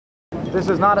this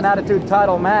is not an Attitude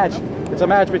title match. It's a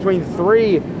match between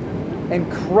three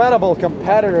incredible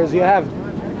competitors. You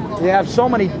have so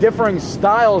many differing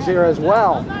styles here as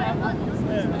well.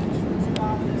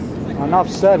 Enough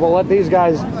said. We'll let these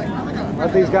guys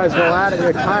go at it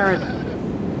here.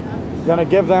 Tyrant gonna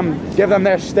give them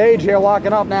their stage here,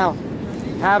 locking up now.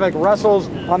 Havoc wrestles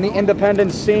on the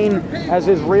independent scene as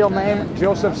his real name,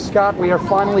 Joseph Scott. We are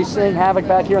finally seeing Havoc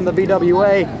back here in the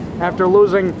BWA after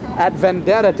losing at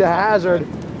Vendetta to Hazard.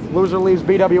 Loser leaves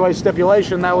BWA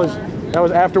stipulation. That was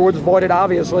afterwards voided,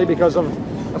 obviously, because of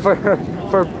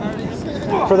for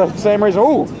the same reason.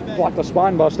 Ooh, blocked the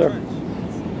spine buster.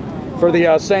 For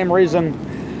the same reason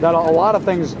that a lot of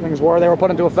things were. They were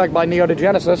put into effect by Neo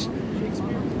Genesis,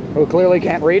 who clearly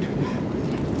can't read.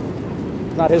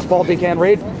 Not his fault he can't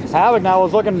read. Havoc now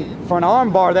was looking for an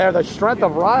arm bar there. The strength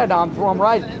of Ryaidon threw him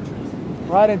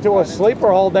right into a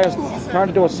sleeper hold there. Turned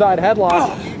into a side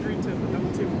headlock.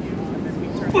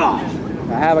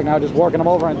 Havoc now just working him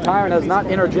over, and Tyrant has not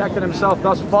interjected himself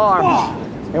thus far.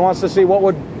 He wants to see what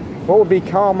would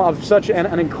become of such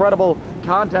an incredible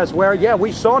contest where, yeah,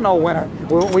 we saw no winner.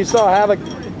 We saw Havoc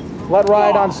let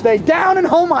Ryaidon stay down, and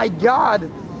oh my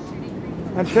God,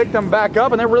 and picked them back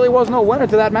up, and there really was no winner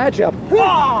to that matchup.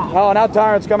 Oh, now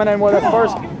Tyrant's coming in with a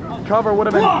first cover would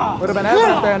have been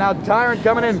evident there. Now Tyrant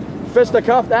coming in,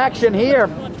 fisticuffed action here.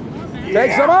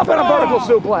 Takes him up in a vertical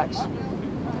suplex.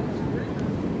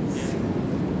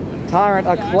 Tyrant,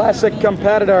 a classic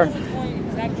competitor,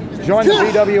 joined the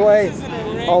BWA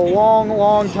a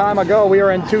long time ago. We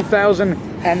are in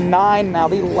 2009 now,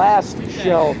 the last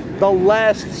show, the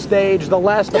last stage, the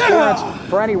last appearance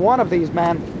for any one of these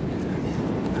men.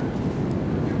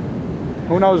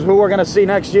 Who knows who we're going to see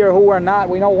next year, who we're not.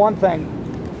 We know one thing.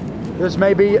 This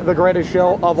may be the greatest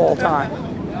show of all time.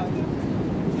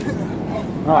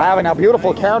 Oh, having a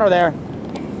beautiful counter there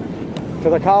to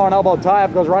the collar and elbow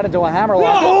tie-up, goes right into a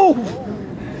hammerlock. Oh!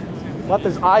 Left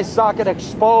his eye socket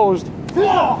exposed.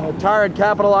 Tyrant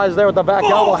capitalized there with the back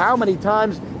elbow. How many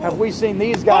times have we seen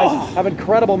these guys have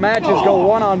incredible matches go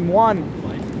one-on-one?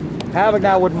 Havoc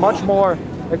now with much more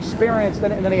experience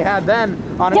than he had then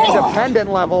on an independent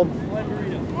level.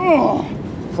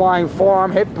 Flying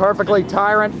forearm hit perfectly.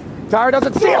 Tyrant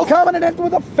doesn't see it coming, and in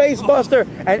with a face buster.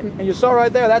 And you saw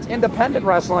right there, that's independent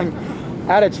wrestling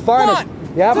at its finest.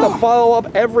 You have to follow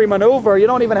up every maneuver. You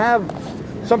don't even have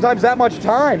sometimes that much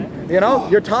time. You know,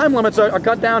 your time limits are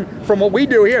cut down from what we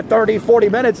do here, 30, 40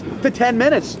 minutes to 10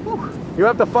 minutes. You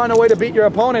have to find a way to beat your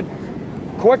opponent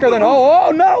quicker than,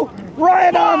 oh no!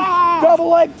 Ryaidon, double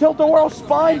leg tilt-a-whirl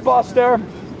spine buster.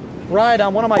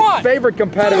 Ryaidon, one of my favorite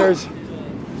competitors,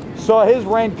 saw his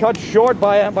reign cut short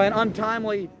by an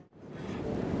untimely.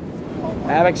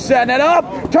 Havoc setting it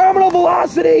up, terminal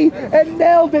velocity, and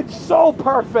nailed it so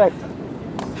perfect.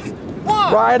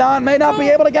 Ryaidon may not be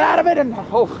able to get out of it, and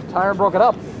Tyrant broke it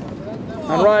up.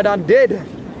 And Ryaidon did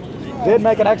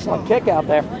make an excellent kick out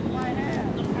there.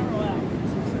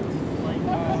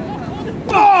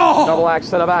 Double axe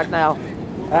to the back now.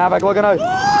 Havoc looking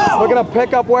to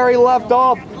pick up where he left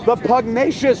off. The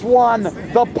pugnacious one,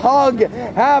 the pug.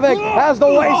 Havoc has the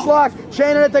waist lock,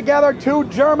 chaining it together. Two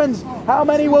Germans. How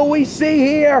many will we see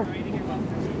here?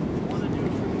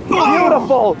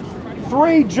 Beautiful.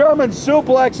 3 German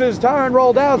suplexes. Tyrant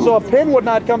rolled down so a pin would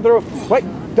not come through. Wait,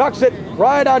 ducks it.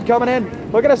 Ryaidon coming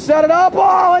in. Looking to set it up.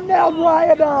 Oh, and nailed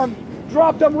Ryaidon.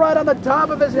 Dropped him right on the top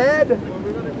of his head.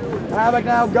 Havoc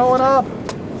now going up.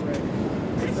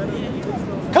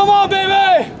 Come on,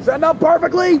 baby! Setting up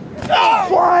perfectly.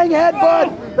 Flying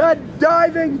headbutt. That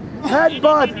diving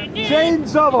headbutt.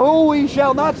 Chains of who we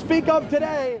shall not speak of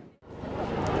today.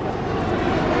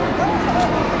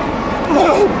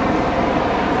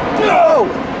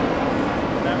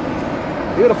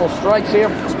 Beautiful strikes here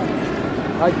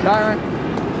by Tyrant.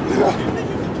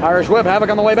 Irish whip. Havoc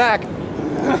on the way back.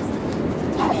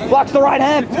 Blocks the right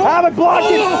hand. Havoc blocked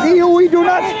it. He we do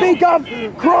not speak of.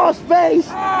 Cross face.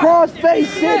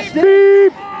 Sits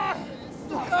deep.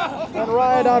 And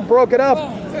Ryaidon broke it up.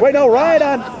 Wait, no,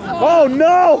 Ryaidon. Oh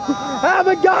no!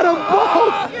 Havoc got them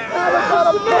both. Havoc got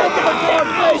them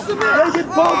both. They can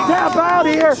both tap out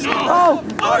here. Oh,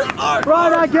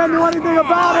 Ryaidon can't do anything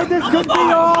about it. This could be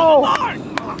all.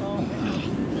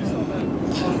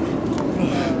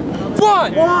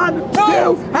 1,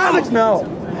 2. Havoc's no.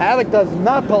 Havoc does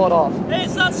not pull it off. Hey,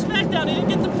 it's not SmackDown. He didn't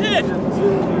get the pin.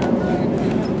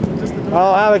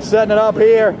 Oh, Havoc setting it up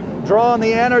here. Drawing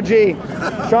the energy.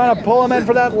 Trying to pull him in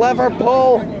for that lever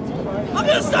pull. I'm going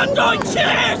to start throwing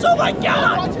chairs. Oh, my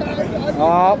God.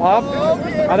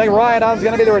 I think Ryaidon's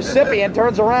going to be the recipient.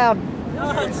 Turns around.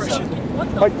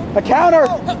 A counter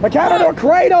to a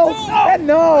cradle. And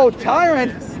no,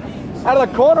 Tyrant out of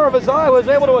the corner of his eye, was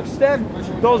able to extend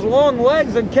those long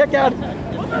legs and kick out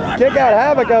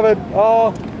Havoc of it.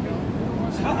 Oh,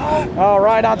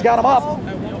 Ryaidon's got him up.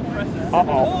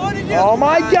 Oh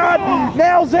my God,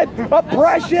 nails it.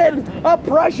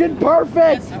 Oppression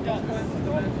perfect.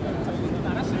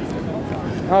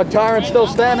 Tyrant still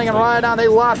standing, and Ryaidon, they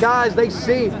lock eyes. They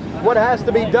see what has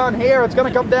to be done here. It's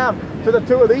going to come down to the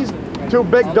these two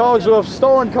big dogs who have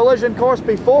stolen Collision course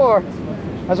before.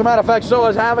 As a matter of fact, so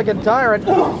has Havoc and Tyrant.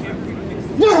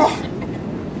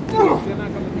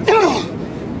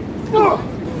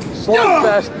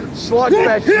 Slugfest,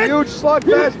 huge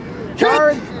slugfest.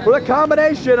 Tyrant with a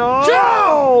combination.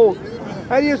 Oh!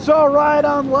 And you saw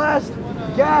Ryaidon last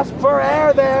gasp for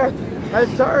air there as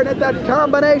Tyrant hit that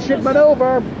combination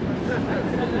maneuver.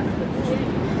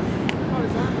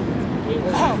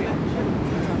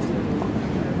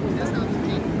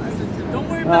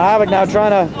 Havoc now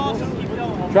trying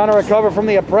to recover from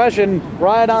the oppression.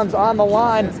 Ryaidon's on the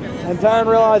line, and Tyrant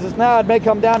realizes now it may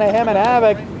come down to him and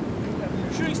Havoc.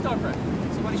 Shooting star prep.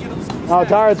 Oh,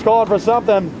 Tyrant's calling for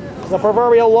something. The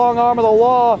proverbial long arm of the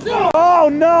law. Oh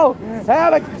no!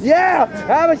 Havoc, yeah!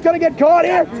 Havoc's gonna get caught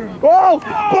here. Oh!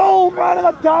 Boom! Right on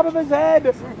the top of his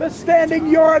head. The standing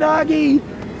Uranagi.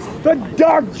 The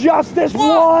Dark Justice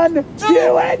 1,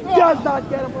 2, and does not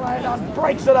get him. Ryaidon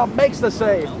breaks it up, makes the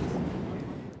save.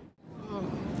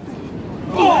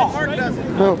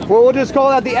 We'll just call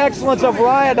that the excellence of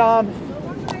Ryaidon.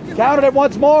 Counted it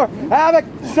once more. Havoc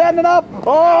sending up.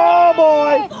 Oh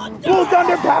boy! Blue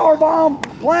Thunder powerbomb.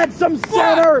 Plants some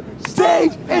center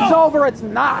stage. It's over. It's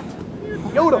not.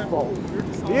 Beautiful.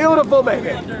 Beautiful, baby.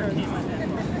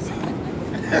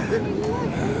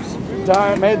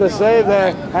 Tyrant made the save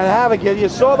there, and Havoc, you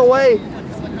saw the way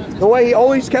he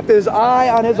always kept his eye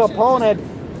on his opponent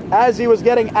as he was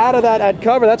getting out of that at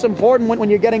cover. That's important when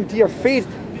you're getting to your feet,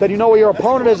 that you know where your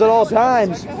opponent is at all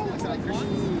times.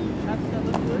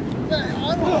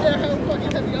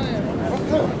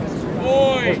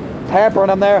 Boy. Hampering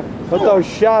him there with those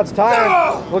shots.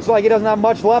 Tyrant looks like he doesn't have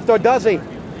much left, or does he?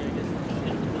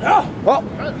 Oh,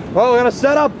 we're gonna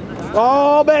set up.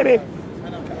 Oh baby!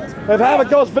 If Havoc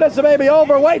goes for this, it may be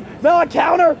over. Wait, no, a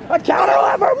counter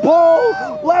lever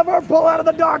pull out of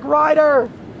the Dark Rider.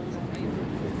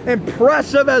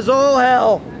 Impressive as all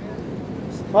hell.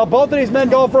 Well, both of these men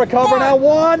go for a cover now.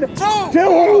 1,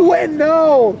 2, win,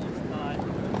 no.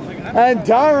 And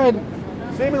Tyrant,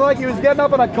 seeming like he was getting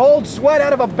up in a cold sweat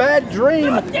out of a bad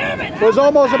dream, was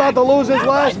almost about to lose his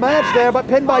last match there, but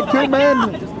pinned by 2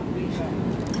 men.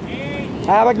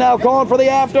 Havoc now calling for the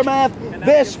aftermath.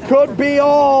 This could be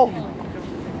all.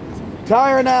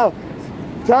 Tyrant now.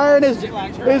 Tyrant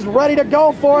is ready to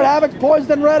go for it. Havoc's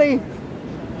poised and ready.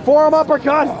 Forearm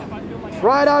uppercut.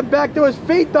 Ryaidon back to his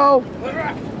feet though.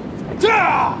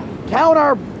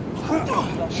 Counter.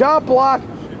 Chop block.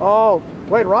 Oh,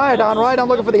 wait, Ryaidon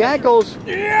looking for the ankles.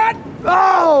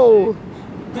 Oh!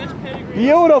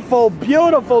 Beautiful,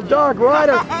 beautiful Dark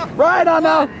Rider. Ryaidon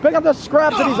now pick up the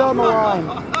scraps and he's on the line.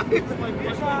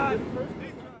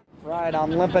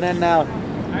 Ryaidon limping in now,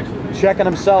 checking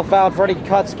himself out for any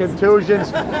cuts,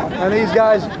 contusions, and these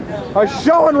guys are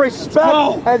showing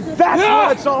respect, and that's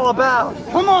what it's all about.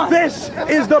 Come on. This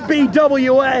is the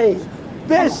BWA.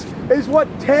 This is what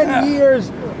 10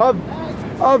 years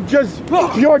of just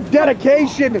pure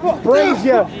dedication brings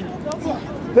you.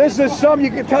 This is something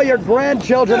you can tell your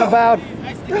grandchildren about.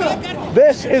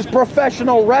 This is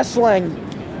professional wrestling.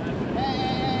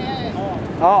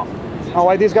 Oh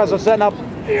wait, these guys are setting up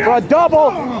for a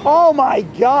double. Oh my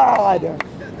God.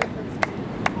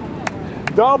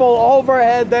 Double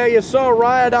overhead there. You saw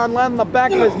Ryaidon land on the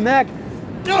back of his neck.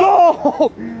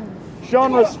 Oh!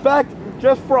 Showing respect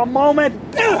just for a moment.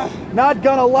 Not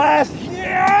gonna last.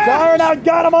 Tyrant out,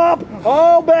 got him up.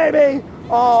 Oh baby.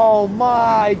 Oh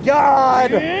my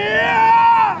God.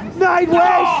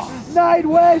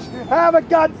 Nightwish. Havoc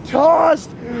got tossed.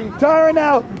 Tyrant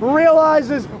now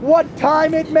realizes what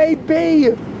time it may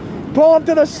be. Pull him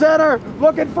to the center,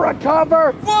 looking for a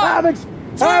cover. Havoc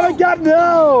got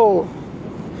no.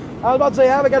 I was about to say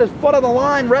Havoc got his foot on the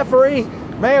line. Referee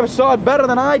may have saw it better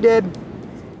than I did.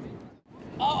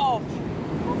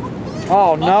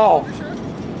 Oh no.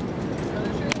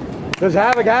 Does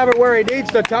Havoc have it where he needs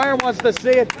to? Tyrant wants to see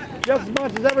it just as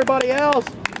much as everybody else.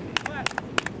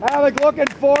 Havoc looking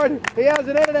for it. He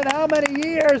hasn't hit it in how many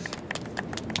years?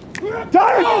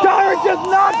 Tyrant just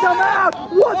knocked him out!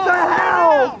 What the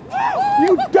hell?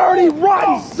 You dirty,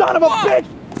 rotten son of a bitch!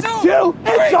 2,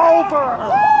 it's over!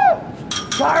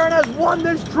 Tyrant has won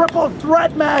this triple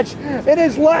threat match. In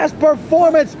his last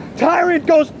performance, Tyrant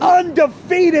goes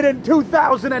undefeated in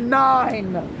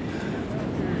 2009.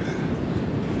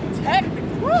 hectic.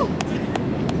 Woo!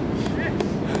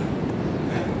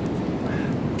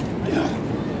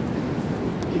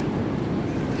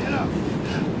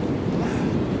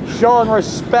 Showing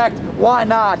respect. Why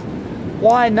not?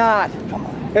 Why not?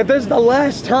 If this is the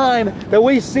last time that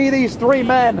we see these three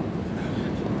men.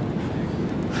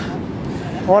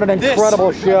 What an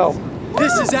incredible show.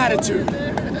 This is attitude.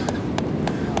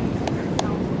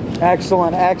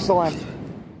 Excellent, excellent.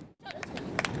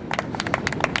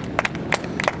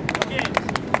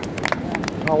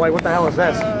 Oh wait, what the hell is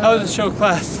this? That was a show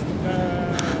class.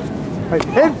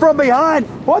 Hit from behind.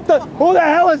 What the? Who the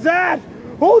hell is that?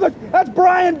 Who the? That's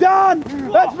Brian Dunn.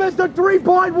 That's Mr.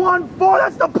 3.14.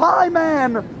 That's the Pie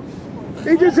Man.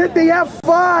 He just hit the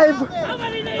F5.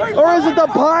 Or is it the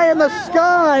pie in the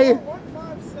sky?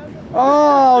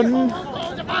 Oh,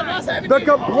 the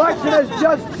complexion has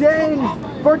just changed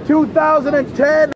for 2010.